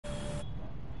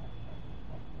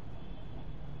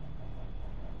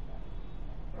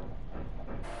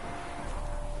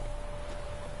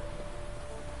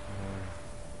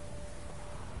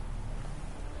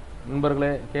நண்பர்களே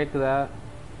கேக்குதா?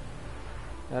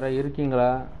 யாரா இருக்கீங்களா?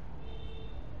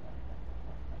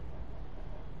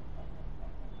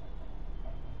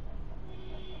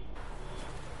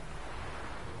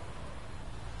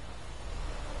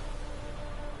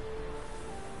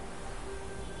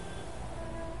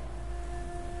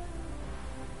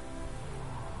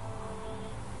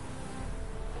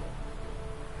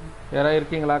 யாரா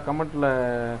இருக்கீங்களா? கமெண்ட்ல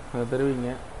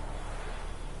தெரிவிங்க.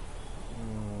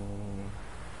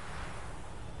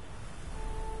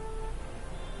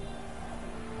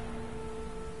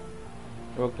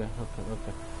 ஓகே ஓகே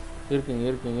ஓகே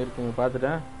இருக்கீங்க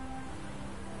பார்த்துட்டேன்.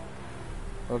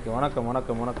 ஓகே வணக்கம்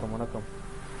வணக்கம் வணக்கம் வணக்கம்.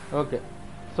 ஓகே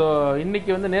ஸோ இன்னைக்கு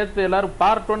வந்து நேற்று எல்லாரும்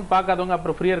பார்ட் 1 பார்க்காதவங்க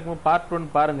அப்புறம் ஃப்ரீயாக இருக்கும்போது பார்ட் 1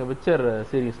 பாருங்கள். விச்சர்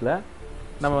சீரீஸில்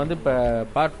நம்ம வந்து இப்போ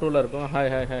பார்ட் 2ல் இருக்கோம்.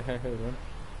 Hi hi hi hi hi.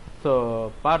 So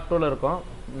part 2ல் இருக்கோம்.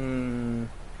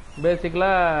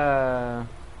 பேசிக்கலாக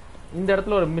இந்த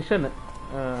இடத்துல ஒரு மிஷன்,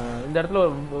 இந்த இடத்துல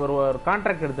ஒரு ஒரு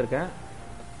கான்ட்ராக்ட் எடுத்திருக்கேன்.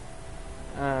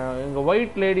 எங்கள்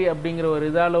ஒயிட் லேடி அப்படிங்கிற ஒரு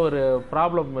இதால் ஒரு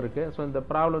ப்ராப்ளம் இருக்குது. ஸோ இந்த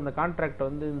ப்ராப்ளம், இந்த கான்ட்ராக்ட்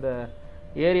வந்து இந்த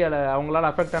ஏரியாவில் அவங்களால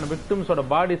அஃபெக்ட் ஆன விக்டிம்ஸோட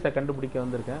பாடிஸை கண்டுபிடிக்க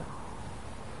வந்திருக்கேன்.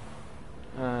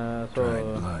 So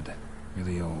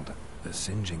really old. The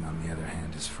singeing on the other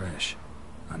hand is fresh,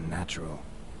 unnatural.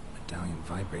 Medallion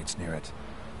vibrates near it.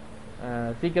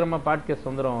 சீக்கிரமாக பாட்காஸ்ட்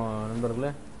வந்துடும்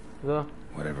நண்பர்களே. இதோ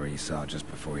whatever he saw just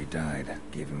before he died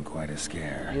gave him quite a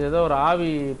scare. இது ஏதோ ஒரு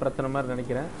ஆவி பிரச்சனை மாதிரி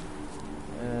நினைக்கிறேன்.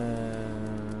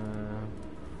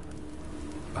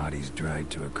 Bodies dried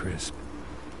to a crisp,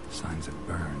 signs of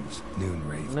burns, noon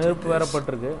wraith. நெருப்பு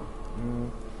வரப்பட்டிருக்கு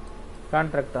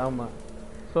கான்ட்ராக்ட். ஆமாம்.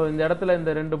 ஸோ இந்த இடத்துல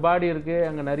இந்த 2 பாடி இருக்குது.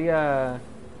 அங்கே நிறையா,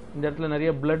 இந்த இடத்துல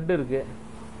நிறைய பிளட் இருக்குது.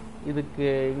 இதுக்கு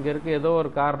இங்கே இருக்க ஏதோ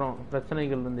ஒரு காரணம்,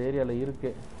 பிரச்சனைகள் இந்த ஏரியாவில்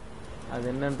இருக்குது. அது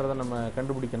என்னன்றதை நம்ம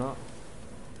கண்டுபிடிக்கணும்.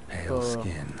 Pale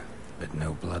skin, but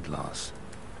no blood loss.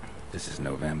 This is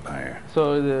no vampire. So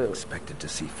இது expected to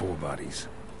see 4 bodies.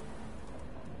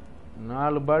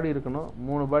 4 பாடி இருக்கணும்.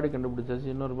 3 பாடி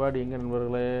கண்டுபிடிச்சாச்சு. இன்னொரு பாடி எங்க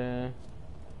நண்பர்களே?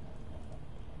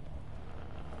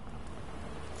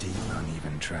 Deep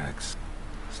uneven tracks.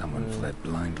 Someone fled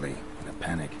blindly in a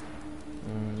panic.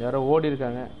 யாரோ ஓடி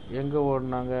இருக்காங்க. எங்க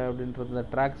ஓடினாங்க அப்படின்றது இந்த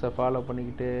ட்ராக்ஸை ஃபாலோ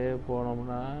பண்ணிக்கிட்டே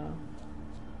போனோம்னா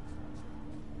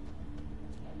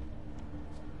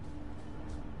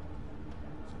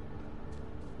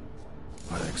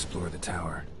I'll explore the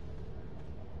tower.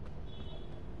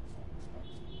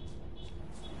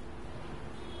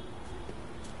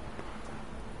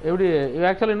 எப்படி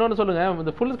ஆக்சுவலி இன்னொன்று சொல்லுங்க,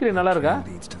 இந்த ஃபுல் ஸ்க்ரீன் நல்லா இருக்கா?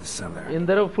 இந்த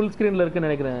தடவை ஃபுல் ஸ்க்ரீனில் இருக்குன்னு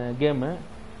நினைக்கிறேன் கேமு.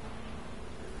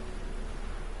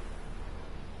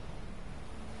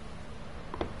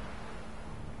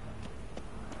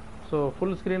 ஸோ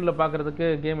ஃபுல் ஸ்க்ரீனில் பார்க்குறதுக்கு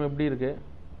கேம் எப்படி இருக்கு?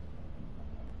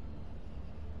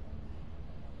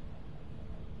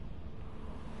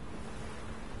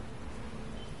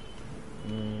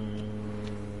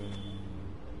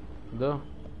 இதோ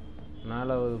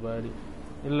 4வது பாடி.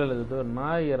 இல்லை இதோ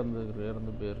நாய் இறந்து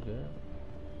போயிருக்கு.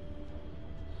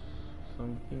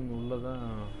 சம்திங் உள்ளதான்.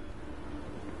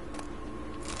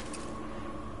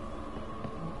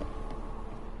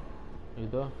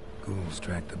 இதோ Ghouls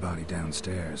dragged the body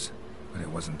downstairs, but it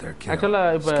wasn't their kill. Actually,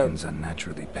 skins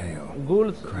unnaturally pale.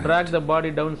 Ghouls drag the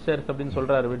body downstairs அப்படினு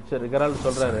சொல்றாரு விட்சர். கரால்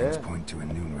சொல்றாரு. Point to a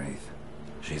noon wraith.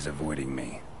 She's avoiding me.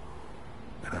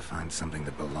 Gotta find something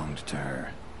that belonged to her.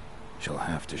 She'll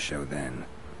have to show then.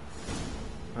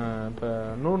 இப்போ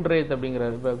noon wrath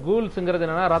அப்படிங்கிறாரு. இப்போ கூல்ஸுங்கிறது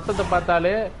என்னன்னா ரத்தத்தை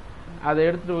பார்த்தாலே அதை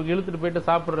இழுத்துட்டு போயிட்டு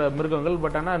சாப்பிட்ற மிருகங்கள்.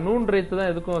 பட் ஆனால் நூன் ரேத்து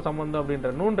தான் எதுக்கும் சம்மந்தம்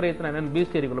அப்படின்ற. நூன் ரேத்துனா என்னன்னு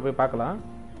பீஸ்டேரிக்குள்ளே போய் பார்க்கலாம்.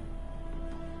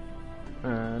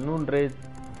 நூன் ரேத்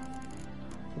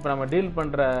இப்போ நம்ம டீல்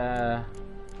பண்ணுற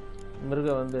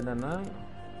மிருகம் வந்து என்னென்னா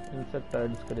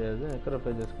இன்செக்டாய்ட்ஸ் கிடையாது,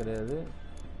 நெக்ரோஃபேஜஸ் கிடையாது,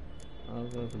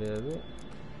 கிடையாது.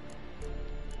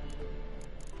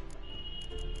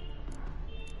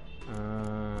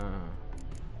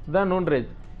 தான் நூன்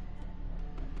ரேத்.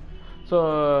 ஸோ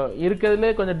இருக்கிறதுலே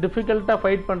கொஞ்சம் டிஃபிகல்ட்டாக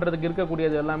ஃபைட் பண்ணுறதுக்கு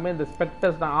இருக்கக்கூடியது எல்லாமே இந்த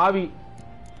ஸ்பெக்டர்ஸ் தான். ஆவி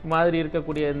மாதிரி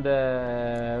இருக்கக்கூடிய இந்த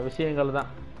விஷயங்கள்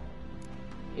தான்.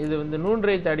 இது வந்து நூன்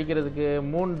ரேத் அடிக்கிறதுக்கு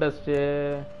மூன் டஸ்ட்டு,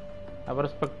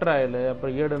 அப்புறம் ஸ்பெக்டர் ஆயில்,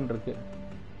 அப்புறம் ஏடுன்னு இருக்கு.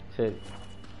 சரி,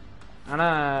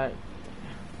 ஆனால்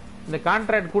இந்த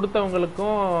கான்ட்ராக்ட்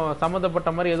கொடுத்தவங்களுக்கும்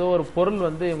சம்மந்தப்பட்ட மாதிரி ஏதோ ஒரு பொருள்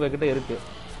வந்து இவங்ககிட்ட இருக்கு.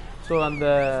 ஸோ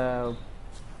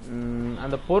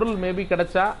அந்த பொருள் மேபி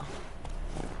கிடைச்சா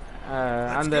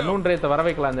அந்த நூன் ரேத்தை வர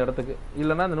வைக்கலாம் அந்த இடத்துக்கு.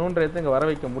 இல்லைன்னா அந்த நூன் ரேத்தை இங்கே வர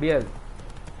வைக்க முடியாது.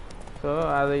 ஸோ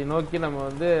அதை நோக்கி நம்ம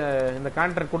வந்து இந்த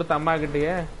கான்ட்ராக்ட் கொடுத்த அம்மா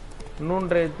கிட்டேயே நூன்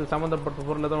ரேத்து சம்மந்தப்பட்ட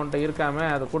பொருள் எதுவும் உன்ட்ட இருக்காம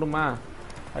அதை கொடுமா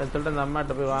அப்படின்னு சொல்லிட்டு அந்த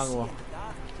அம்மாட்ட போய் வாங்குவோம்.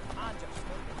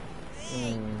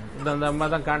 இந்த அம்மா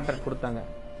தான் கான்ட்ராக்ட் கொடுத்தாங்க.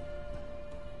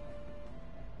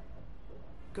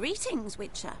 Greetings,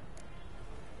 Witcher.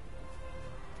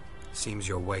 Seems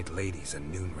your white lady's a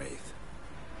noon wraith.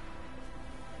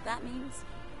 That means...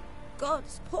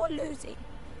 Gods, poor Lucy.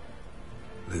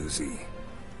 Lucy.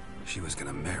 She was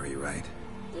gonna marry, right?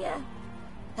 Yeah.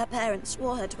 Her parents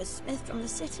swore her to a smith from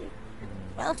the city.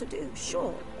 Well-to-do,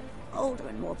 sure. Older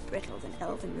and more brittle than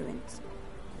elven ruins.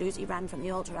 Lucy ran from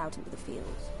the altar out into the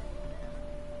fields,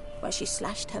 where she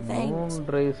slashed her veins. Moon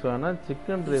race vana,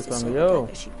 chicken race vana. Used the Yo,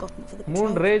 silver she'd gotten for the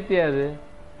moon betrothal. race yadu.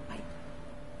 Right.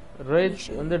 Race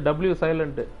வந்து W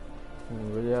silent.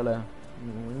 வெளியால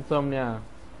insomnia.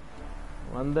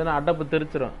 வந்தனா அடப்பு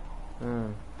தெரிச்சிரும்.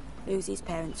 Lucy's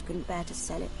parents couldn't bear to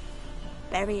sell it,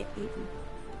 bury it even.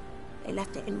 They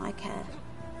left it in my care.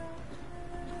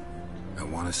 I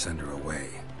want to send her away,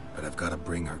 but I've got to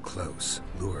bring her close,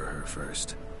 lure her first.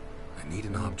 I need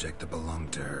an object that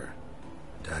belonged to her.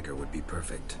 Dagger would be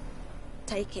perfect.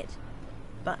 Take it,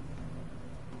 but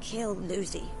kill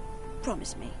Lucy.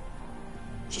 Promise me.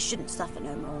 She shouldn't suffer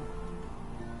no more.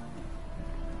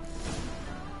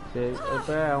 சரி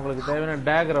இப்போ அவங்களுக்கு தேவையான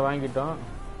டேகரை வாங்கிட்டோம்.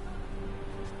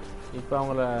 இப்போ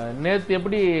அவங்கள நேற்று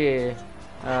எப்படி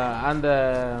அந்த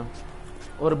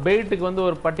ஒரு பெயிட்டுக்கு வந்து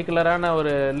ஒரு பர்டிகுலரான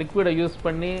ஒரு லிக்விடை யூஸ்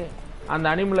பண்ணி அந்த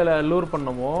அனிமலை லூர்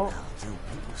பண்ணமோ,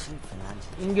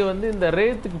 இங்கே வந்து இந்த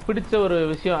ரேத்துக்கு பிடிச்ச ஒரு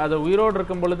விஷயம், அதை உயிரோடு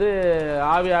இருக்கும் பொழுது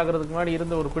ஆவி ஆகிறதுக்கு முன்னாடி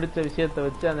இருந்த ஒரு பிடிச்ச விஷயத்தை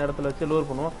வச்சு அந்த இடத்துல வச்சு லூர்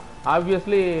பண்ணுவோம்.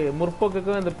 ஆப்வியஸ்லி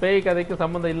முற்போக்குக்கும் இந்த பேய் கதைக்கும்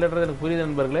சம்மந்தம் இல்லைன்றது எனக்கு புரியுது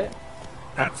நண்பர்களே.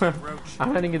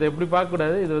 ஆனால் நீங்கள் இதை எப்படி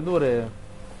பார்க்கக்கூடாது. இது வந்து ஒரு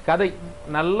கதை,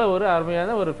 நல்ல ஒரு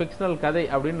அருமையான ஒரு ஃபிக்ஷனல் கதை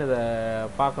அப்படின்னு இதை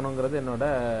பார்க்கணுங்கிறது என்னோட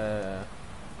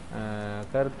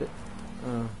கருத்து.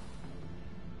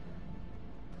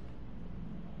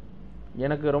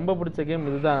 எனக்கு ரொம்ப பிடிச்ச கேம்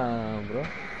இதுதான் ப்ரோ.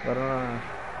 வரும்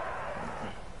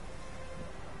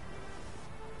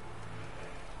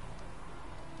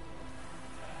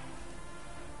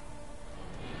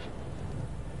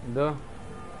இதோ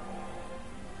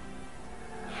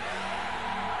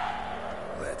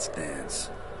Let's dance.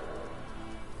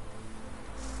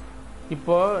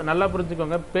 இப்போ நல்லா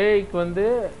புரிஞ்சுக்கோங்க, பேய்க்கு வந்து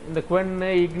இந்த குவென்னு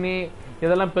இக்னி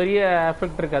இதெல்லாம் பெரிய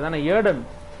எஃபெக்ட் இருக்காது. ஆனால் ஏடன்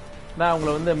தான்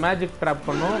அவங்கள வந்து மேஜிக் ட்ராப்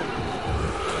பண்ணும்.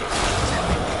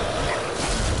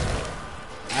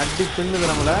 அடி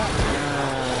பின்னுது நம்மளை.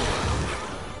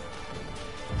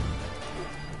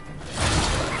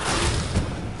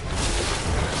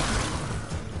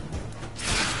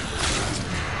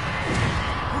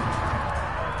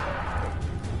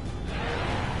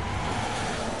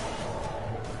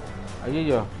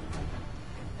 ஐயோ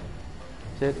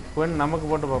சரி குவென் நமக்கு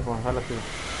போட்டு பார்ப்போம். வேலை செய்யும்.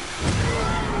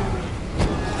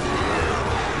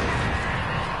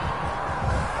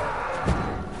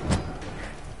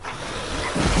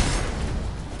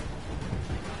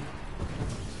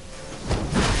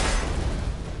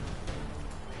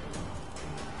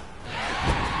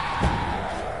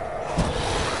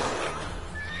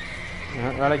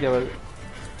 வேலைக்கு ஆகுது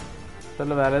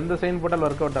சொல்ல, வேற எந்த சைன் போட்டாலும்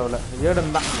ஒர்க் அவுட் ஆகல.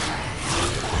 ஏடன் தான்,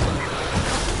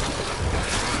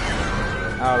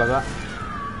 அவ்வளோதான்,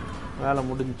 வேலை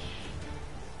முடிஞ்சு.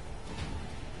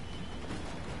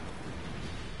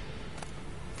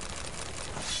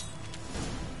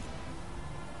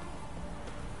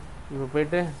 இப்போ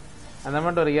போயிட்டு அந்த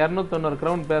அமௌண்ட் ஒரு 290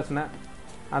 க்ரௌன் பேசினேன்.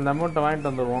 அந்த அமௌண்ட்டை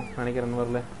வாங்கிட்டு வந்துடுவோம் நினைக்கிறேன்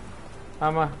வரல.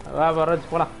 ஆமாம் வா வர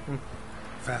வச்சு போகலாம்.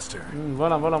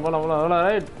 போகலாம் போகலாம் போகலாம் போகலாம் எவ்வளோ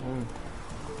ரைட்.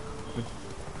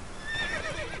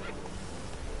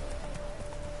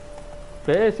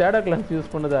 ஷேடோ கிளாஸ்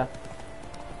யூஸ் பண்ணுதா?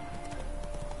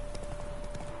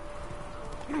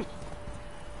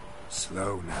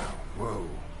 Slow now. Whoa.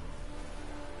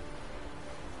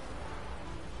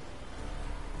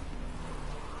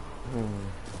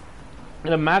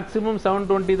 இல்லை மேக்ஸிமம்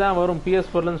 720 தான் வரும்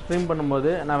PS4ல ஸ்ட்ரீம்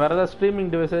பண்ணும்போது. நான் வேறு ஏதாவது ஸ்ட்ரீமிங்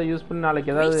டிவைஸை யூஸ் பண்ணி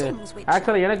நாளைக்கு ஏதாவது,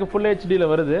 ஆக்சுவலாக எனக்கு ஃபுல்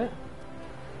ஹெச்டியில் வருது,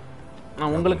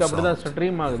 உங்களுக்கு அப்படி தான்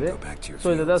ஸ்ட்ரீம் ஆகுது.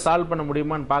 ஸோ இதை தான் சால்வ் பண்ண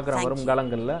முடியுமான்னு பார்க்குறேன் வரும்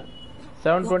காலங்களில்.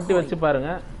 720 வச்சு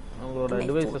பாருங்கள் உங்களோட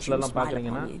டிவைசஸ்லாம்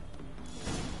பார்க்குறீங்கன்னா.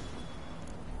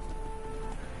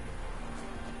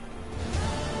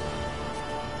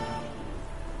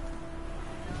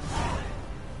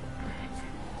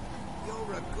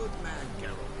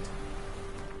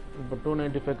 இப்போ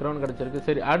 295 க்ரௌன் கிடச்சிருக்கு.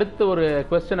 சரி அடுத்து ஒரு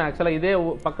கொஸ்டின், ஆக்சுவலாக இதே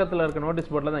பக்கத்தில் இருக்க நோட்டீஸ்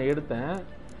போர்டில் தான் எடுத்தேன்,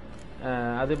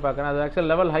 அது பார்க்குறேன். அது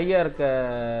ஆக்சுவலாக லெவல் ஹையாக இருக்க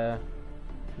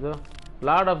இதோ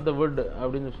லார்ட் ஆஃப் த வுட்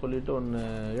அப்படின்னு சொல்லிட்டு ஒன்று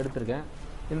எடுத்திருக்கேன்.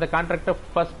 இந்த கான்ட்ராக்டை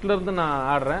ஃபஸ்ட்லேருந்து நான்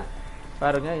ஆடுறேன்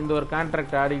பாருங்கள். இந்த ஒரு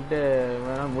கான்ட்ராக்ட் ஆடிக்கிட்டு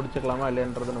வேணால் முடிச்சுக்கலாமா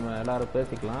இல்லைன்றது நம்ம எல்லோரும்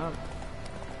பேசிக்கலாம்.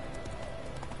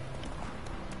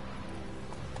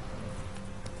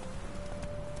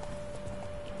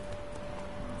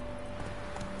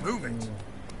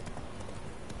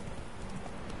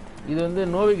 இது வந்து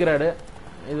நோவிகிராடு.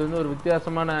 இது வந்து ஒரு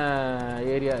வித்தியாசமான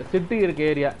ஏரியா, சிட்டி இருக்க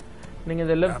ஏரியா. நீங்கள்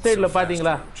இந்த லெஃப்ட் சைடில்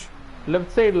பார்த்தீங்களா,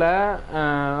 லெஃப்ட் சைடில்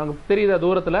அங்கே தெரியுதா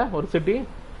தூரத்தில் ஒரு சிட்டி,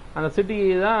 அந்த சிட்டி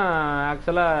தான்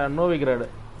ஆக்சுவலாக நோவிகிராடு.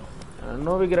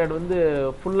 நோவிகிராடு வந்து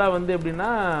ஃபுல்லாக வந்து எப்படின்னா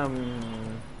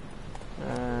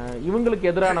இவங்களுக்கு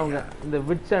எதிரானவங்க, இந்த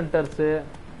விட்ச் ஹண்டர்ஸு,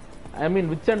 ஐ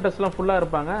மீன் விட்ச் ஹண்டர்ஸ்லாம் ஃபுல்லாக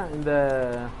இருப்பாங்க. இந்த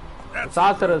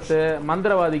சாசரஸு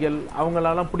மந்திரவாதிகள்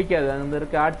அவங்களெல்லாம் பிடிக்காது. அங்கே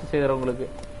இருக்க ஆட்சி செய்கிறவங்களுக்கு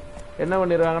என்ன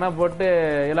பண்ணிடுவாங்கன்னா போட்டு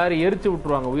எல்லாரும் எரிச்சு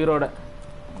விட்ருவாங்க உயிரோட.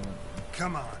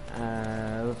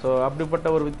 ஸோ அப்படிப்பட்ட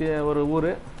ஒரு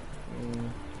ஊர்.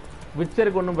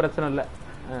 விட்சருக்கு ஒன்றும் பிரச்சனை இல்லை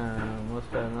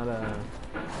மோஸ்ட். அதனால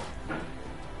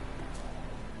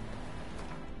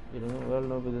இது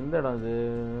எந்த இடம் அது?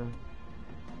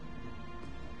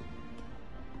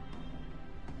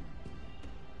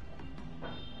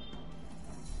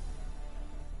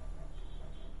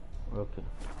 ஓகே,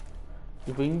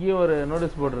 இப்போ இங்கேயும் ஒரு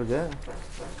நோட்டீஸ் போர்டு இருக்கு.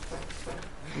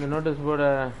 இந்த நோட்டீஸ் போர்டை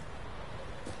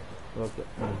ஓகே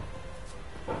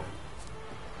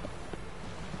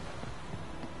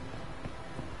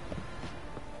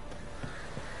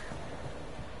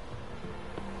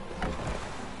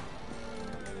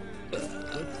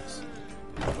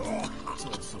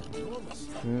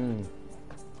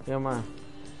ஏமா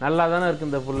நல்லா தானே இருக்கு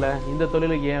இந்த புள்ள, இந்த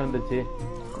தொழிலுக்கு ஏன் வந்துச்சு?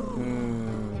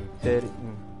 சரி.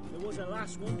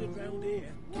 Wandered round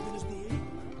here, giving us the heat.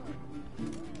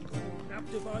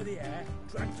 Nabbed her by the hair,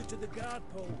 dragged her to the guard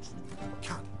post.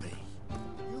 Can't be.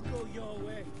 You go your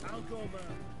way, I'll go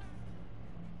mine.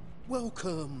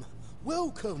 Welcome,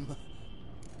 welcome.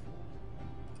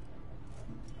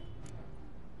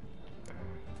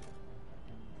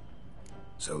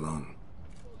 So long.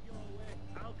 Go your way,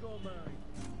 I'll go mine.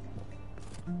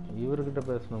 இவர்கிட்ட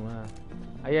பேசணுமா?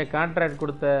 ஐயா contract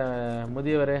கொடுத்த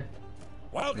முதியவரே.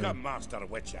 Welcome, Master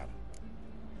Witcher.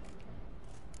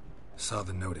 Saw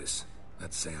the notice.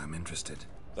 Let's say I'm interested.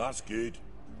 That's good.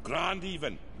 Grand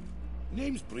even.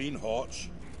 Name's Breen Hotch.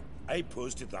 I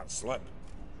posted that slip.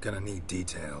 Gonna need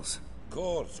details.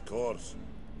 Course.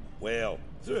 Well,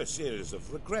 through a series of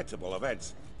regrettable events,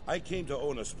 I came to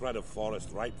own a spread of forest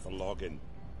ripe for logging,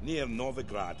 near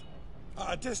Novigrad. At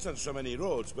a distance from any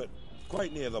roads, but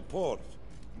quite near the port.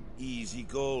 Easy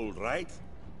gold, right?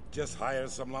 Just hire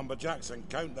some lumberjacks and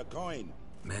count the coin.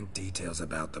 Meant details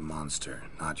about the monster,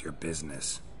 not your business.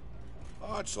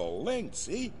 Oh, it's all linked,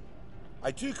 see?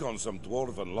 I took on some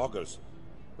dwarven loggers,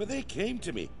 but they came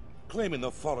to me, claiming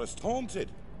the forest haunted.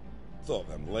 Thought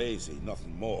them lazy,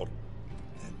 nothing more.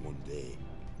 Then one day,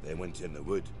 they went in the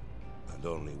wood, and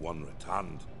only one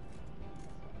returned.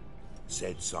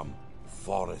 Said some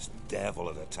forest devil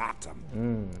had attacked him.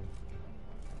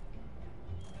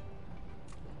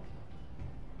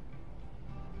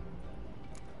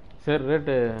 சரி,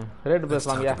 rate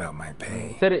பேசலாங்கய்யா. About my pay.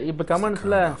 சரி, இப்போ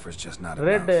கமெண்ட்ஸில் Offer's just not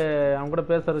rate enough. அவங்க கூட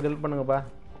பேசுறதுக்கு help பண்ணுங்கப்பா.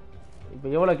 இப்போ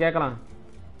எவ்வளோ கேட்கலாம்?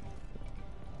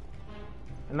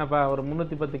 என்னப்பா ஒரு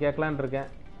 310 கேட்கலான் இருக்கேன்.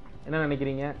 என்ன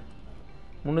நினைக்கிறீங்க?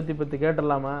 310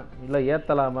 கேட்டுடலாமா இல்லை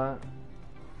ஏற்றலாமா?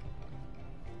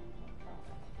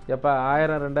 எப்பா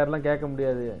 1000 2000லாம் கேட்க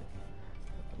முடியாது.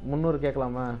 300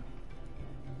 கேட்கலாமா?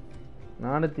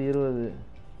 420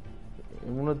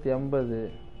 350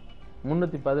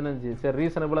 315. சரி,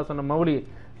 ரீசனபிளாக சொன்ன மௌலி.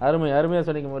 அருமையாக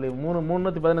சொன்னீங்க மௌலி.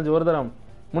 315 ஒரு தரம்,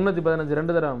 315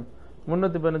 2 தரம்,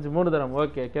 315 3 தரம்.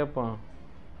 ஓகே கேட்போம்.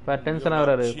 இப்போ டென்ஷன்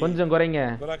ஆகுறாரு. கொஞ்சம் குறைங்க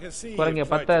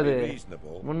பத்தாது.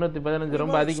 315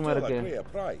 ரொம்ப அதிகமாக இருக்கு.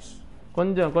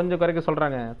 கொஞ்சம் குறைக்க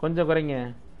சொல்கிறாங்க. கொஞ்சம் குறைங்க.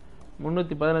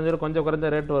 315 கொஞ்சம் குறைஞ்ச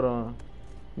ரேட் வரும்.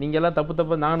 நீங்கள் எல்லாம் தப்பு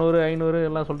 400 500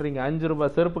 எல்லாம் சொல்கிறீங்க. 5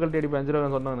 ரூபாய் செருப்பு கழட்டி அடிப்பேன். 5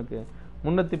 ரூபா சொன்னேன் எனக்கு.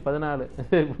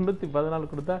 314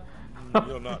 கொடுத்தா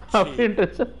அப்படின்ட்டு.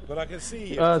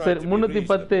 சரி,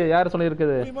 310 யார்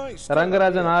சொல்லியிருக்குது?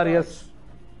 ரங்கராஜன் RS.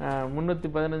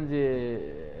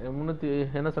 315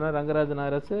 என்ன சொன்னா ரங்கராஜன்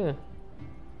RS.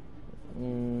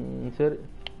 சரி,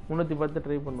 310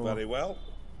 ட்ரை பண்ணுவோம்.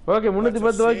 ஓகே,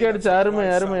 310 ஓகே அடிச்சு. அருமை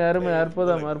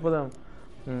அற்புதம்.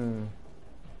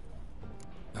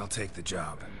 I'll take the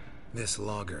job. This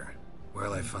logger,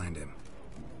 where'll I find him?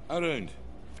 Around.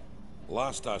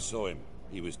 Last I saw him,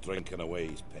 he was drinking away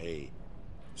his pay.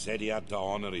 Said he had to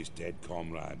honor his dead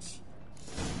comrades.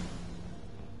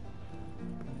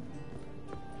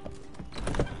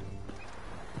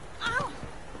 Ow!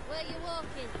 Where you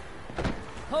walking?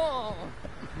 Oh!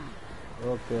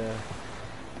 Okay,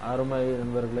 அருமை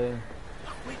நண்பர்களே.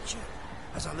 Witcher,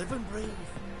 as I live and breathe.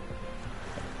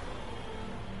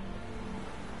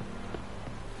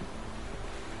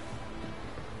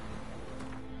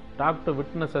 Talk to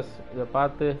witnesses. இதை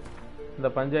பார்த்து இந்த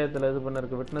பஞ்சாயத்தில் இது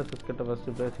பண்ணிருக்க witnesses கிட்ட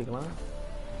first பேசிக்கலாம்.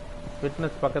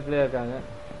 விட்னஸ் பக்கத்துலேயே இருக்காங்க.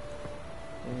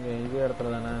 இங்கே இதே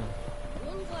இடத்துல தானே?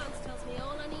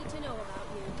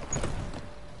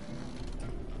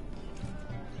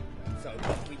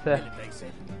 Sir They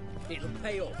said it'll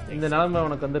pay off. இந்த நிலைமை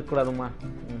உனக்கு வந்துருக்கூடாதுமா.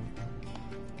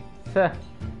 சார்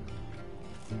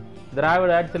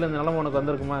திராவிட ஆட்சியில் இந்த நிலைமை உனக்கு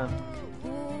வந்திருக்குமா?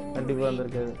 கண்டிப்பாக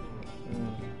வந்திருக்காது.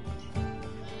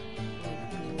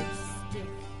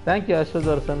 தேங்க்யூ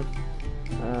அஸ்வதர்சன்.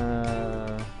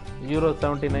 யூரோ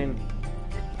 79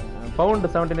 பவுண்ட்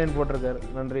 79 போட்டிருக்காரு.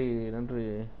 நன்றி நன்றி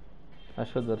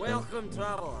அஸ்வதர்சன். Welcome,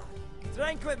 traveller.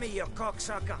 Drink with me, you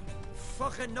cocksucker.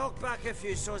 Fucking knock back a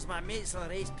few so's my mates will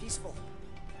raise peaceful.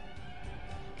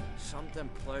 Something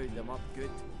ploughed them up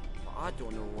good, but I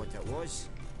don't know what it was.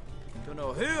 Don't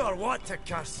know who or what to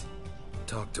curse.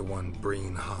 Talked to one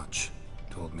Breen Hotch.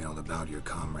 Told me all about your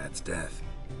comrade's death.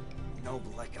 No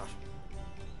liquor.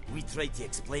 We tried to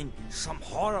explain some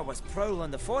horror was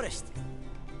prowling the forest.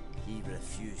 He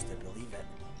refused to believe it.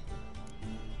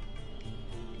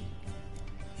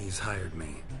 He's hired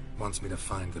me. Wants me to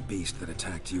find the beast that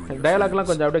attacked you and your டயலாக்லாம்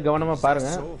friends. கொஞ்சம் அப்படியே கவனமா பாருங்க.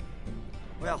 So,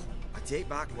 well, I take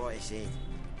back what I said.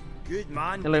 Good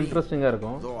man. நல்லா இன்ட்ரெஸ்டிங்கா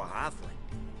இருக்கும். Though a halfling.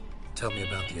 Tell me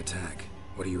about the attack.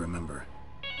 What do you remember?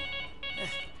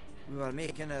 We were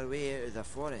making our way out of the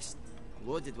forest,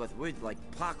 loaded with wood like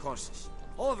pack horses.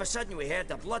 All of a sudden we heard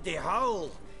a bloody howl,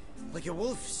 like a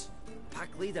wolf's.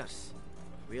 Pack leaders.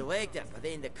 We legged it, but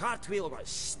then the cartwheel got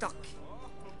stuck.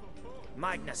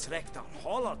 Magnus Rector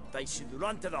hollered I should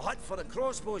run to the hut for the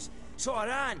crossbows, so I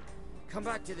ran. Come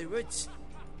back to the woods.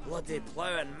 Bloody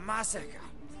plough and massacre.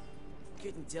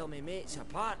 Couldn't tell me mates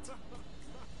apart.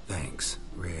 Thanks.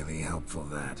 Really helpful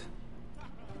that.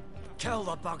 Kill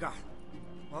the bugger.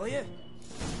 Will you?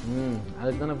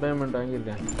 அதுக்கு தானே payment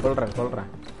வாங்கியிருக்கேன்.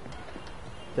 சொல்கிறேன்.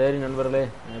 சரி நண்பர்களே,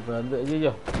 இப்போ வந்து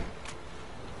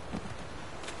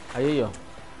ஐயோ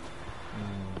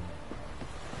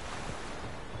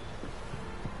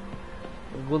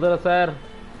குதிரை சார்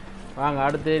வாங்க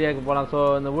அடுத்த ஏரியாவுக்கு போகலாம். ஸோ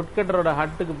இந்த உட்கட்டரோட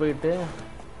ஹட்டுக்கு போயிட்டு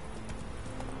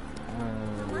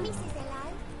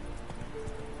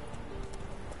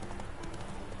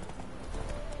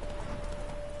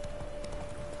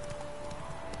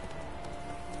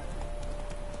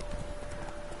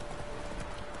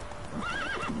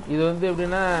இது வந்து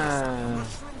எப்படின்னா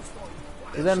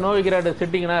இதான் நோவிகிராடு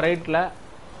சிட்டிங்கண்ணா ரைட்டில்.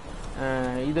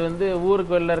 இது வந்து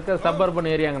ஊருக்கு வெளில இருக்க சப்பர்பன்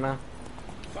ஏரியாங்கண்ணா.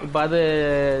 இப்போ அது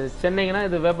சென்னைங்கண்ணா,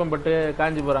 இது வேப்பம்பட்டு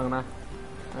காஞ்சி போகிறாங்கண்ணா.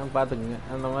 பார்த்துக்குங்க.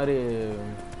 அந்த மாதிரி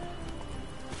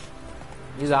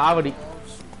இது ஆவடி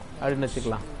அப்படின்னு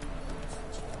வச்சுக்கலாம்.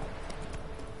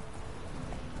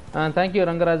 Thank you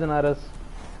Rangarajan RS.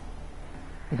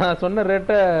 நான் சொன்ன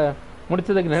ரேட்டை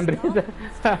முடிச்சதுக்கு நன்றி.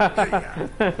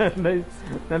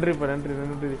 நன்றிப்பா,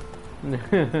 நன்றி.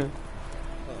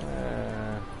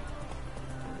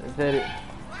 சரி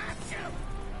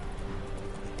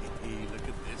Look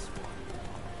at this one.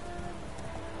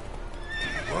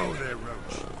 Whoa there,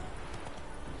 Roach.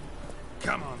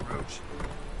 Come on, Roach.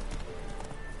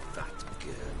 That's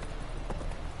good.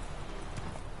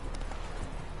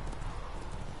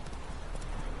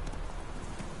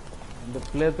 இந்த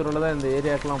பிளேத்தூரில் தான் இந்த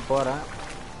ஏரியாக்கெலாம் போகிறேன்.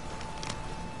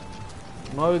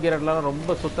 நோவிகிராட்லாம்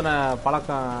ரொம்ப சுத்தின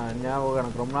பழக்கம் ஞாபகம்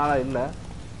எனக்கு ரொம்ப நாளாக இல்லை.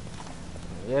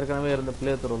 ஏற்கனவே இருந்த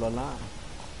பிளேத்தூர்லாம்.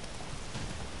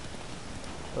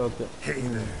 Okay. Hey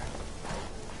there.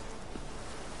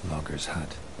 Logger's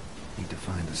hut. Need to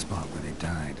find the spot where they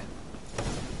died.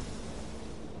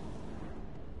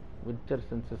 Witcher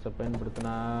சென்சஸை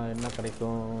பயன்படுத்தினா என்ன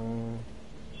கிடைக்கும்?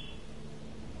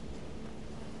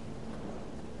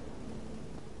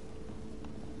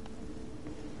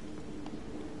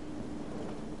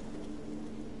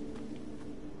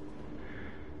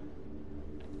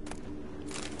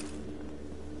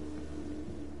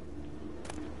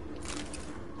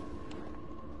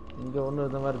 இங்கே ஒன்றும்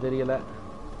இந்த மாதிரி தெரியல.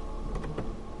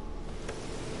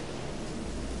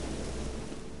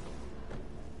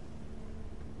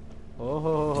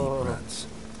 ஓஹோ.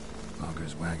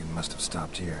 Logger's wagon must have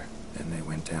stopped here. Then they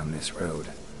went down this road,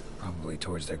 probably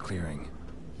towards their clearing.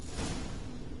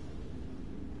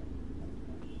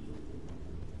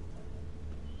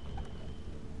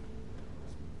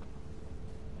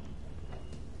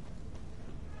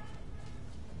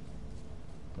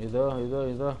 இதோ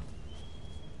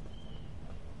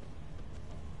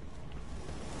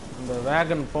இந்த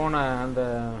வேகன் போன அந்த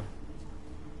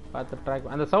பார்த்து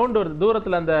ட்ராக் அந்த சவுண்ட் வருது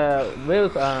தூரத்தில். அந்த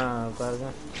வேவ்ஸ் பாருங்க.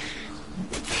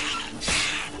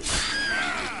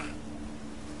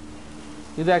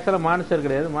 இது ஆக்சுவலாக மான்ஸ்டர்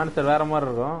கிடையாது. மான்ஸ்டர் வேற மாதிரி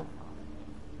இருக்கும்.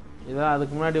 இதான்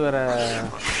அதுக்கு முன்னாடி வர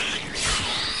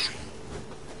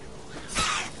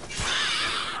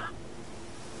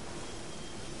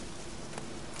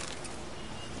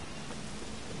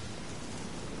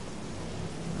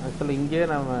ஆக்சுவலாக இங்கே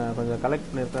நம்ம கொஞ்சம் கலெக்ட்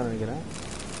பண்ணியிருக்கோம்னு நினைக்கிறேன்.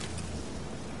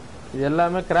 இது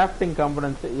எல்லாமே கிராஃப்டிங்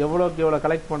காம்பனன்ட்ஸ். எவ்வளோக்கு எவ்வளோ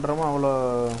கலெக்ட் பண்ணுறோமோ அவ்வளோ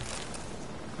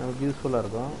நமக்கு யூஸ்ஃபுல்லாக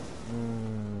இருக்கும்.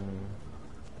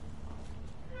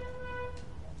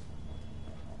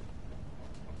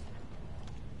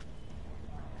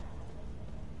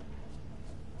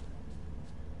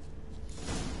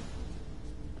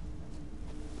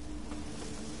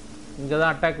 இங்கே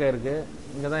தான் அட்டாக் ஆயிருக்கு.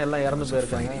 இங்கே தான் எல்லாம் இறந்து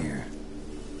போயிருக்காங்க.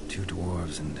 Two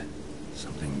dwarves and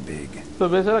something big. So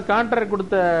பேசிக்காக கான்ட்ராக்ட்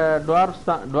கொடுத்த டுவார்ஃப்ஸ்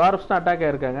தான் அட்டாக்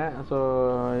ஆயிருக்காங்க. ஸோ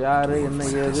யார் என்ன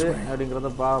ஏது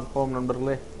அப்படிங்கிறத பார்ப்போம்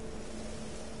நண்பர்களே.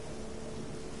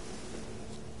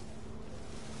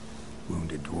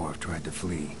 Wounded dwarf tried to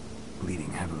flee,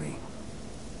 bleeding heavily.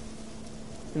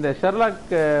 இந்த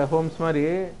ஷெர்லாக் ஹோம்ஸ் மாதிரி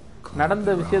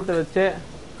நடந்த விஷயத்தை வச்சே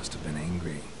Must have been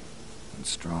angry and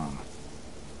strong.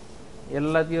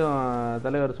 எல்லாத்தையும்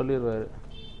தலைவர் சொல்லிடுவார்.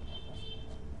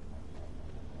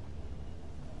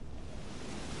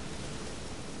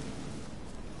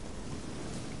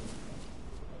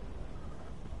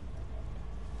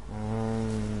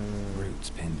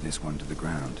 Roots pinned this one to the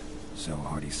ground, so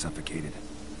hard he suffocated.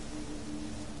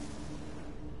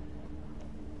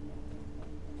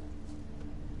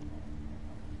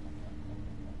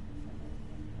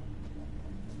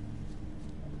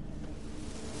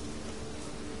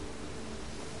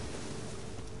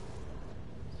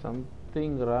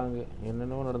 Something wrong.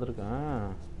 என்னென்னவோ நடந்திருக்கான்.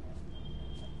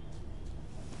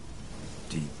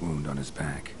 Deep wound on his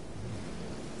back.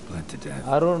 Bled to death.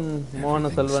 Arun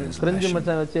மோகன செல்வன் கிரிஞ்சு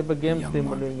மச்சான் வச்சு இப்ப கேம்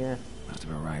ஸ்ட்ரீம் பண்ணுவீங்க.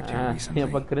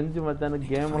 இப்ப கிரிஞ்சு மச்சானுக்கு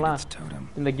கேம்லாம்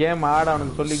இந்த கேம் ஆட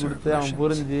அவனுக்கு சொல்லி கொடுத்து அவன்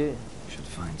புரிஞ்சு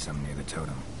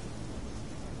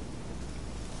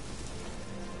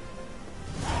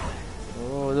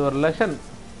ஓ இது ஒரு லெசன்.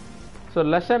 ஸோ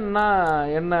லெசன்னா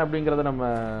என்ன அப்படிங்கிறத நம்ம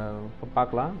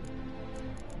பார்க்கலாம்.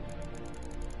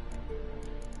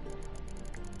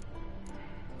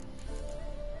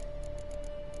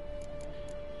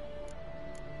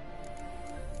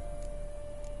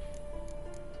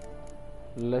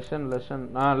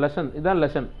 லெசன் இதான்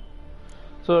லெசன்.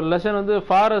 ஸோ லெசன் வந்து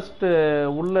ஃபாரஸ்ட்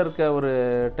உள்ளே இருக்க ஒரு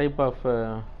type of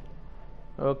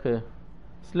okay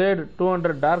slate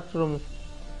 200 dark rooms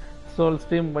soul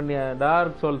stream பண்ணியா.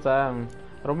 டார்க் சோல்ஸா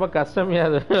ரொம்ப கஷ்டமையா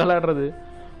அது விளையாடுறது.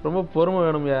 ரொம்ப பொறுமை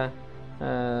வேணும்யா.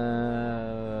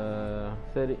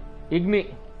 சரி இக்னி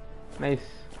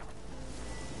நைஸ்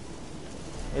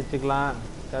வச்சுக்கலாம்.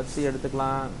 கத்தி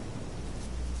எடுத்துக்கலாம்.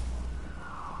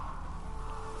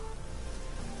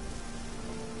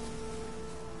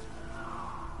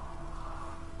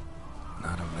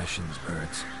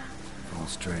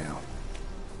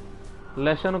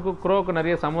 லெஷனுக்கும் க்ரோவுக்கு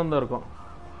நிறைய சம்மந்தம் இருக்கும்.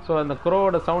 ஸோ அந்த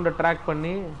க்ரோவோட சவுண்டை ட்ராக்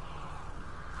பண்ணி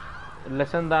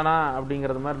லெசன் தானா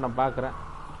அப்படிங்கிறது மாதிரி நான் பார்க்குறேன்.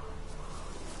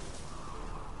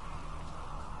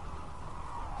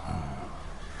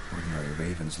 Ordinary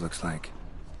ravens looks like.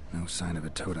 No sign of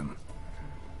a totem.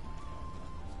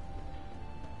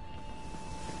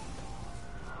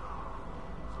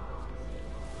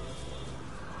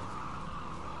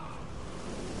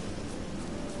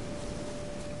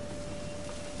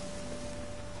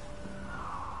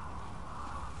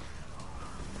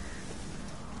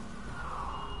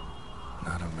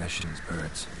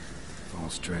 Birds.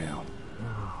 False trail.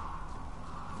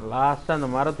 லாஸ்ட்டாக அந்த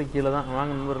மரத்துக்கு கீழே தான்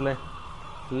வாங்க நண்பர்களே.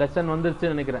 லெசன்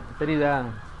வந்துருச்சுன்னு நினைக்கிறேன். தெரியுதா?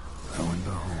 Lo and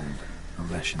behold, a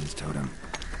Leshen's totem.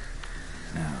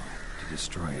 Now, to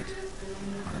destroy it.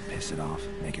 Want to piss it off,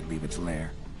 make it leave its lair.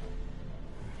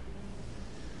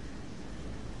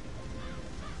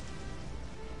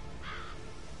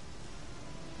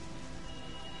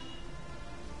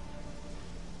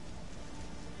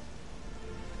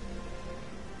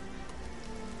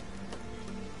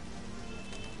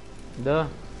 இதோ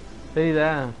தெரியுதா?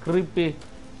 Creepy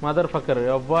mother fucker.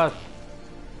 அப்பாஸ்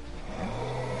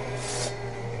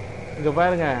இங்கே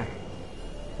பாருங்க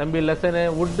தம்பி. லெசனு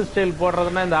வுட்டு ஸ்டைல்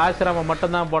போடுறதுன்னா இந்த ஆசிரமம்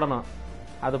மட்டும்தான் போடணும்.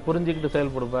 அதை புரிஞ்சுக்கிட்டு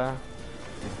செயல்படுப்பா.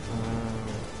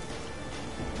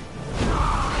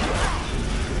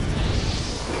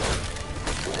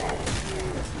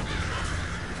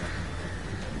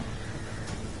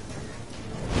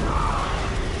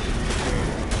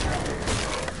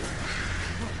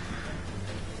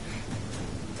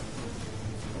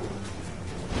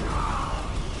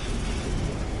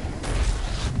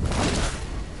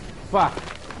 Fuck.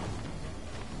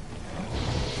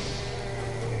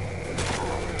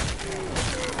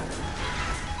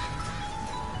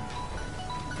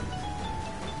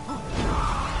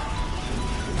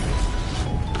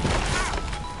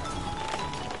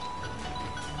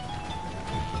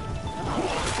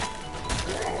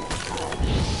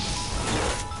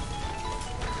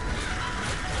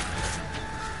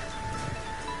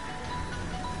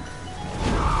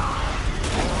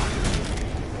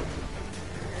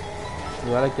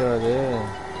 வேலைக்கு வருது.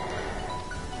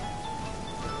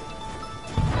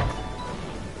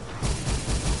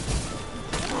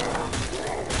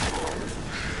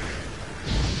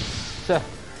 சே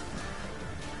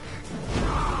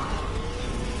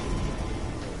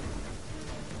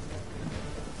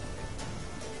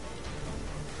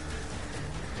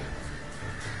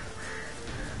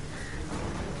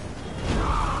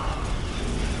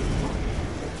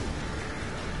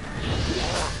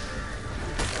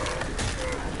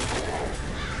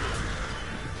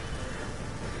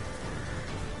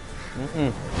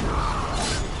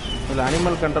இதில்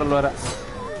அனிமல் கண்ட்ரோல் வர.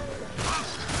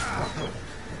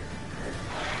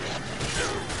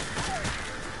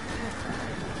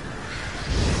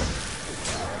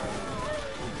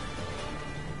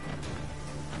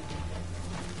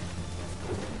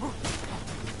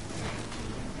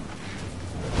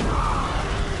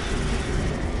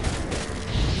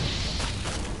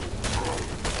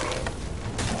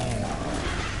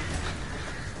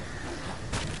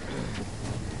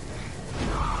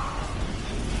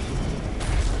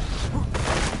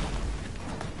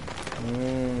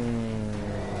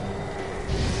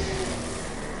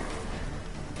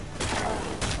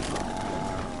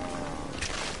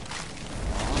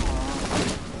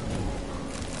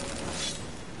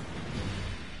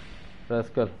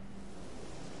 ரஸ்கல்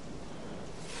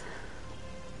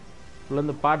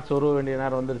உள்ளேருந்து பார்ட்ஸ் உருவ வேண்டிய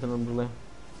நேரம் வந்துருச்சு நண்பர்களே.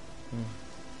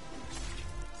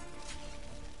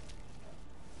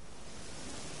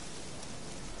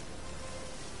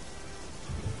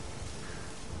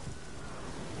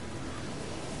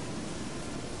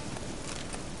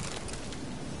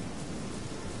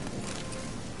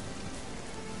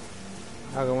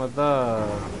 ஆக மொத்தம்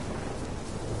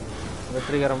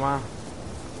வெற்றிகரமாக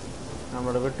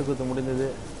நம்மளோட வெட்டுக்குத்து முடிந்தது.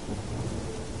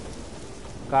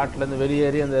 காட்டிலேருந்து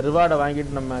வெளியேறி அந்த ரிவார்டை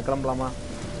வாங்கிட்டு நம்ம கிளம்பலாமா?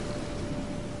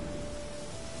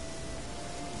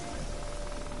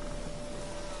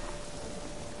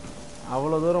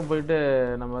 அவ்வளோ தூரம் போயிட்டு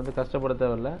நம்ம வந்து கஷ்டப்பட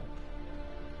தேவையில்லை.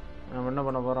 நம்ம என்ன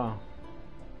பண்ண போகிறோம்,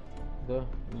 இதோ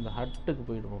இந்த ஹட்டுக்கு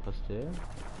போயிடுவோம் ஃபஸ்ட்டு.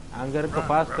 அங்கே இருக்க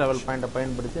ஃபாஸ்ட் ட்ராவல் பாயிண்ட்டை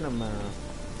பயன்படுத்தி நம்ம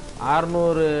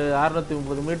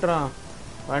 630 மீட்டரும்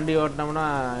வண்டி ஓட்டினோம்னா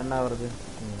என்ன வருது,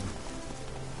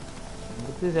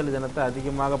 புத்திசாலி ஜனத்தை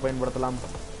அதிகமாக பயன்படுத்தலாம்.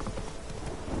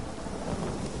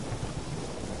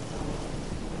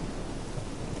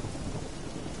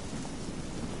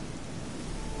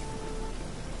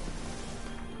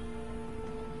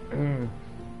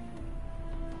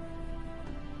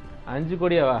 அஞ்சு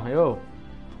கோடியாவா? ஐயோ,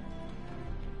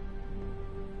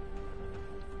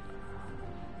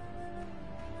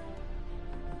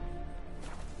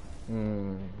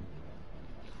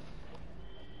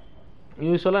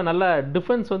 யூஸ்வலாக நல்ல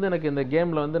டிஃபென்ஸ் வந்து எனக்கு இந்த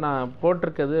கேமில் வந்து நான்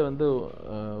போட்டிருக்கிறது வந்து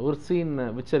உர்சீன்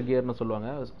விச்சர் கியர்னு சொல்லுவாங்க.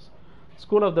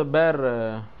 ஸ்கூல் ஆஃப் த பேர்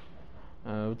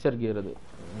விச்சர் கியர் அது.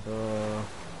 ஸோ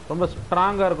ரொம்ப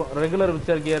ஸ்ட்ராங்காக இருக்கும். ரெகுலர்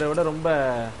விச்சர் கியரை விட ரொம்ப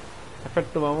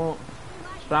எஃபெக்டிவாகவும்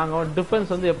ஸ்ட்ராங்காகவும்.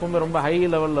 டிஃபென்ஸ் வந்து எப்பவுமே ரொம்ப ஹை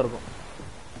லெவலில் இருக்கும்.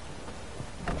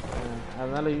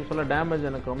 அதனால் யூஸ்வலாக டேமேஜ்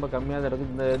எனக்கு ரொம்ப கம்மியாக தான்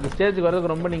இருக்குது. இந்த ஸ்டேஜுக்கு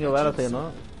வரதுக்கு ரொம்ப நீங்கள் வேலை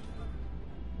செய்யணும்.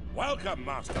 Welcome,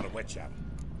 Master Witcher.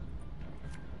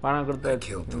 I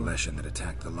killed the Leshen that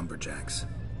attacked the lumberjacks.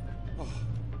 Oh,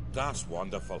 that's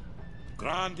wonderful.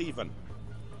 Grand even.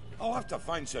 I'll have to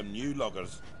find some new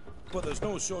loggers, but there's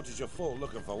no shortage of folk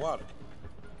looking for work.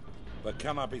 But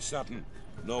can I be certain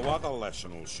no other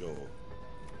Leshen will show?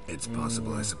 It's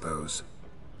possible, I suppose.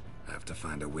 I have to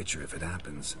find a Witcher if it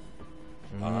happens.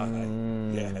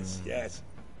 Yes.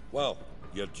 Well,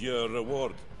 your due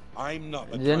reward. I'm not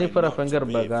the Jennifer kind not to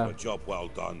pay for a job well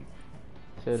done.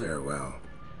 Farewell.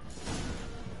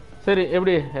 சரி,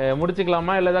 எப்படி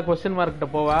முடிச்சுக்கலாமா இல்லை ஏதாவது question மார்க்கிட்ட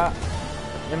போவா?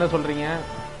 என்ன சொல்கிறீங்க?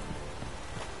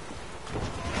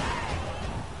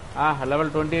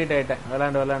 Level 28 ஆகிட்டேன்.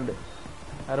 விளாண்டு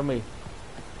அருமை.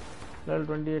 லெவல்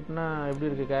 28னா எப்படி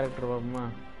இருக்குது கேரக்டர் பார்ப்போமா?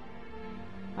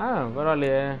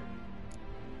 பரவாயில்லையே.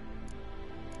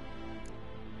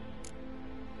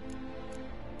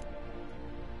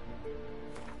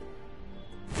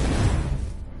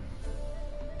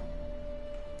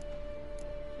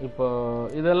 இப்போ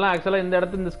இதெல்லாம் ஆக்சுவலாக இந்த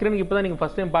இடத்துல இந்த ஸ்க்ரீனுக்கு இப்போ தான் நீங்கள்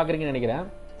ஃபஸ்ட் டைம் பார்க்குறீங்கன்னு நினைக்கிறேன்.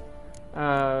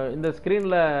 இந்த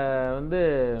ஸ்க்ரீனில் வந்து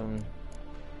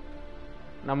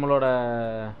நம்மளோட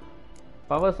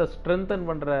பவர்ஸை ஸ்ட்ரென்தன்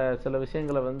பண்ணுற சில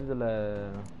விஷயங்களை வந்து இதில்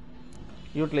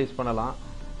யூட்டிலைஸ் பண்ணலாம்.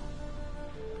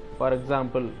 ஃபார்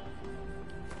எக்ஸாம்பிள்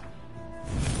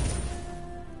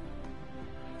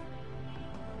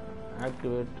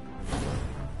ஆக்டிவேட்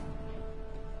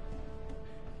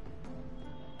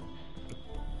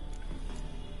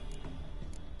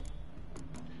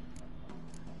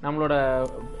நம்மளோட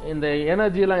இந்த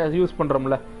எனர்ஜியெலாம் யூஸ்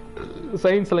பண்ணுறோம்ல,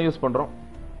 சயின்ஸ்லாம் யூஸ் பண்ணுறோம்.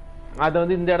 அதை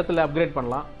வந்து இந்த இடத்துல அப்கிரேட்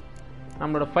பண்ணலாம்.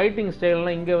 நம்மளோட ஃபைட்டிங்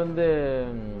ஸ்டைல்லாம் இங்கே வந்து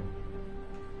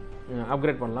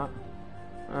அப்கிரேட் பண்ணலாம்.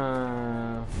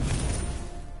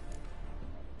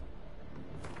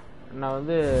 நான்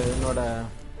வந்து என்னோட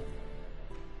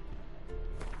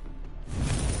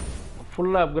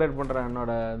ஃபுல்லாக அப்கிரேட் பண்ணுறேன்.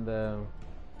 என்னோட இந்த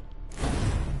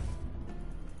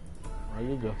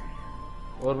ஐயோ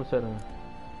ஒரு நிமிஷம் இருங்க.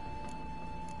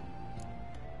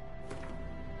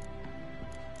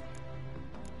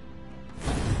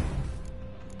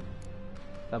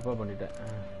 தப்பாக பண்ணிட்டேன்.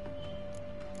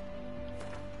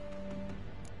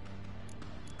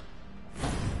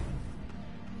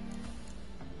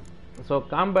 ஸோ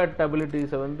காம்பேட்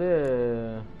அபிலிட்டிஸை வந்து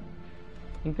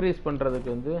இன்க்ரீஸ் பண்ணுறதுக்கு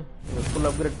வந்து ஃபுல்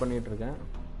அப்கிரேட் பண்ணிகிட்ருக்கேன்.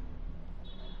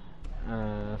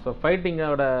 ஸோ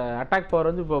ஃபைட்டிங்கோட அட்டாக் பவர்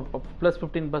வந்து இப்போ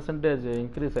 +15%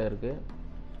 இன்க்ரீஸ் ஆகிருக்கு.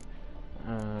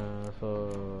 ஸோ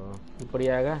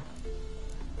இப்படியாக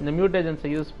இந்த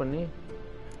மியூட்டேஜென்ஸை யூஸ் பண்ணி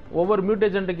ஒவ்வொரு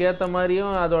மியூட்டேஜென்ட்டுக்கு ஏற்ற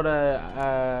மாதிரியும் அதோட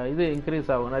இது இன்க்ரீஸ்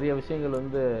ஆகும். நிறைய விஷயங்கள்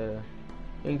வந்து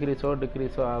இன்க்ரீஸோ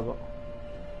டிக்ரீஸோ ஆகும்.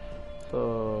 ஸோ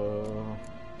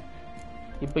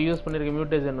இப்போ யூஸ் பண்ணியிருக்க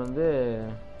மியூட்டேஜன் வந்து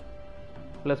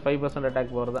 +5%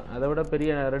 அட்டாக் பவர் தான். அதை விட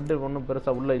பெரிய ரெண்டு ஒன்றும்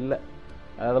பெருசாக உள்ள இல்லை.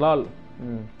 அதனால்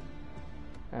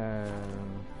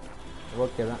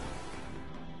ஓகே தான்.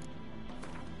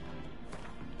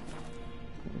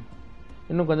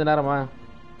 இன்னும் கொஞ்சம் நேரமா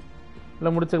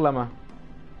இல்லை முடிச்சுக்கலாமா?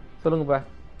 சொல்லுங்கப்பா.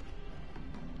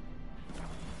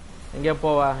 எங்கேயா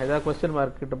போவா? ஏதாவது கொஸ்டின்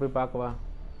மார்க் கிட்ட போய் பார்க்கவா?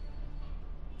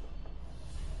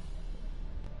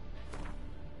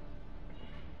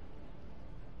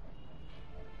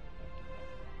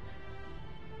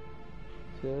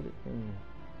 சரி.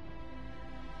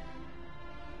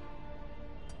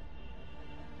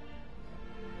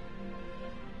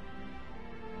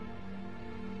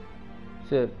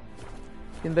 சரி,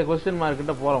 இந்த கொஸ்டின் மார்க்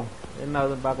கிட்ட போகிறோம். என்ன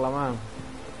ஆகுதுன்னு பார்க்கலாமா?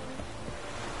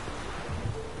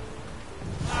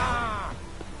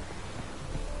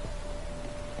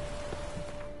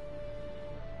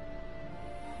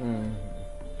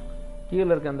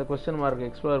 கீழே இருக்க அந்த கொஸ்டின் மார்க்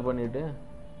எக்ஸ்ப்ளோர் பண்ணிட்டு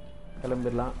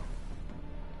கிளம்பிடலாம்.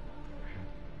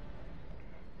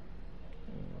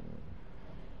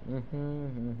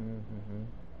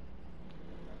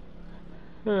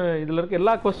 இதில் இருக்க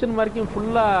எல்லா கொஸ்டின் மார்க்கையும்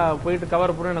ஃபுல்லாக போயிட்டு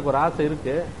கவர் பண்ண எனக்கு ஒரு ஆசை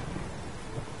இருக்கு.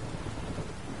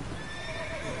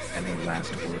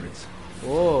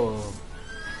 ஓ,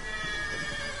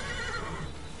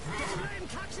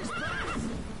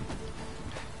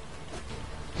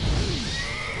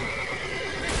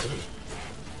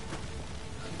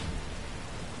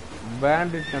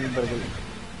 பேண்டிட் நண்பர்கள்.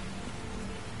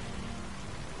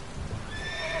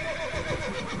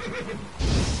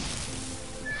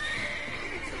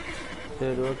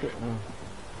 சரி, ஓகே.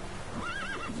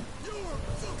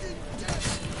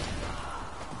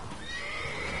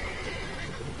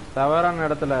 தவறான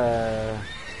இடத்துல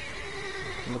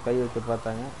கை வச்சு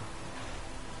பார்த்தாங்க.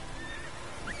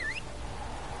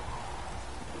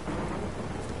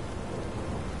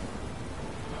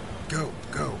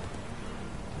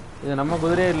 இது நம்ம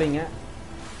குதிரையே இல்லைங்க.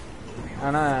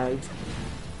 ஆனால்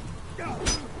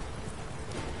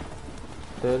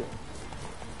சரி,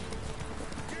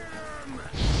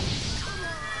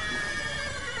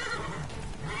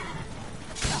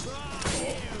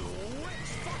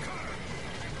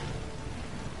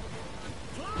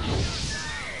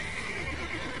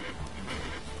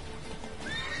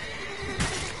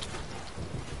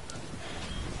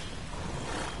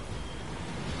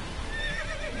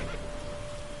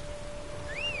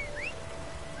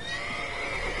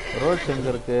 ரோட் எங்க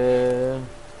இருக்கு?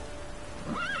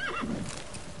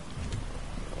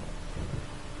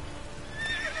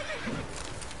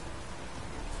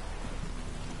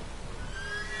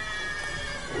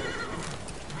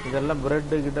 இதெல்லாம்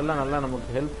பிரெட்டு கிட்டெல்லாம் நல்லா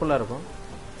நமக்கு ஹெல்ப்ஃபுல்லாக இருக்கும்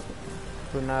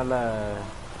பின்னால்.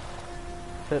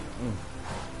 சரி,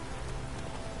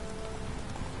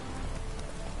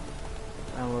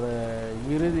 நம்மளோட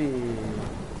இறுதி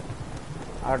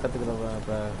ஆட்டத்துக்கு நம்ம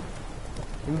இப்போ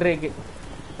இன்றைக்கு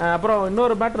அப்புறம்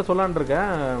இன்னொரு மேட்ரு சொல்லான்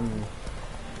இருக்கேன்.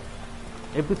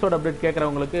 எபிசோட் அப்டேட்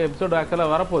கேட்குறவங்களுக்கு எபிசோடு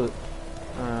ஆக்சுவலாக வரப்போகுது.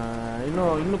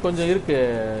 இன்னும் கொஞ்சம்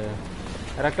இருக்குது,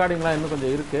 ரெக்கார்டிங்லாம் இன்னும்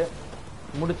கொஞ்சம் இருக்குது.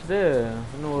 முடிச்சுட்டு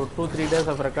இன்னும் ஒரு 2-3 days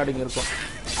ஆஃப் ரெக்கார்டிங் இருக்கும்.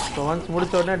 ஸோ ஒன்ஸ்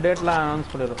முடிச்ச உடனே டேட்லாம்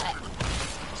அனௌன்ஸ் பண்ணிடுறோம்.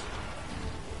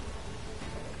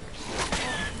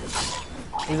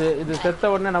 இது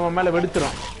செத்த உடனே நம்ம மேலே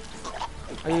வெடிச்சிடும்.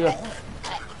 ஐயோ,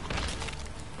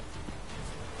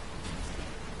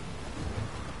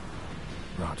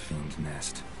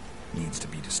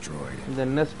 இந்த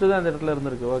நெஸ்ட் தான் இந்த இடத்துல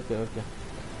இருந்திருக்கு. ஓகே ஓகே,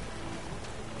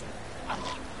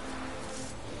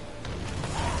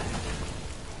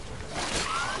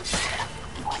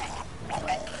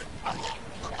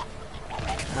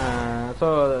 ஸோ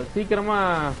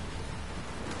சீக்கிரமாக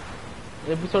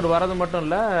எபிசோடு வரது மட்டும்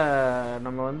இல்லை,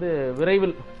 நம்ம வந்து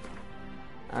விரைவில்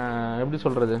எப்படி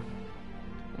சொல்கிறது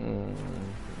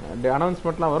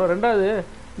அனௌன்ஸ்மெண்ட்லாம் வரும். ரெண்டாவது,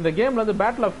 இந்த கேமில் வந்து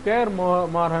பேட்டில் ஆஃப் கேர்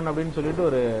மார்ஹன் அப்படின்னு சொல்லிட்டு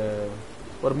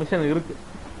ஒரு மிஷன் இருக்குது.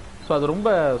 ஸோ அது ரொம்ப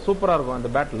சூப்பராக இருக்கும்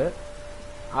அந்த பேட்டில்.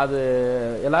 அது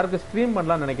எல்லாருக்கும் ஸ்ட்ரீம்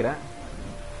பண்ணலான்னு நினைக்கிறேன்.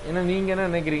 ஏன்னா நீங்கள் என்ன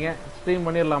நினைக்கிறீங்க, ஸ்ட்ரீம்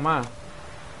பண்ணிடலாமா?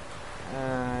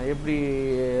 எப்படி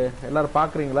எல்லோரும்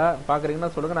பார்க்குறீங்கன்னா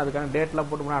சொல்லுங்கள். நான் அதுக்கான டேட்லாம்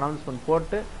போட்டு அனௌன்ஸ்மெண்ட்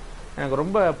போட்டு, எனக்கு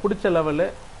ரொம்ப பிடிச்ச லெவலு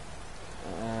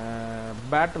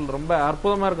பேட்டில் ரொம்ப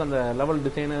அற்புதமாக இருக்கும். அந்த லெவல்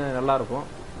டிசைனு நல்லாயிருக்கும்.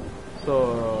 ஸோ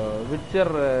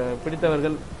விட்சர்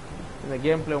பிடித்தவர்கள், இந்த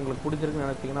கேம் பிளே உங்களுக்கு பிடிச்சிருக்குன்னு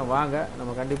நினச்சிங்கன்னா வாங்க,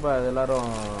 நம்ம கண்டிப்பாக அது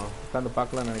எல்லோரும் உட்காந்து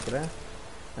பார்க்கலான்னு நினைக்கிறேன்.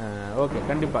 ஓகே,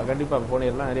 கண்டிப்பாக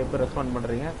போனிடலாம். நிறைய பேர் ரெஸ்பாண்ட்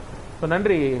பண்ணுறீங்க. ஸோ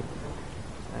நன்றி,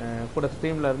 கூட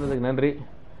ஸ்ட்ரீமில் இருந்ததுக்கு நன்றி.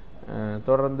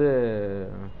 தொடர்ந்து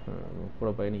கூட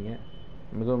பயணிங்க.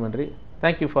 மிகவும் நன்றி.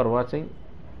 தேங்க்யூ ஃபார் வாட்சிங்.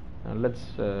 Let's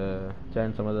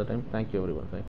join some other time. Thank you every one. Thank you.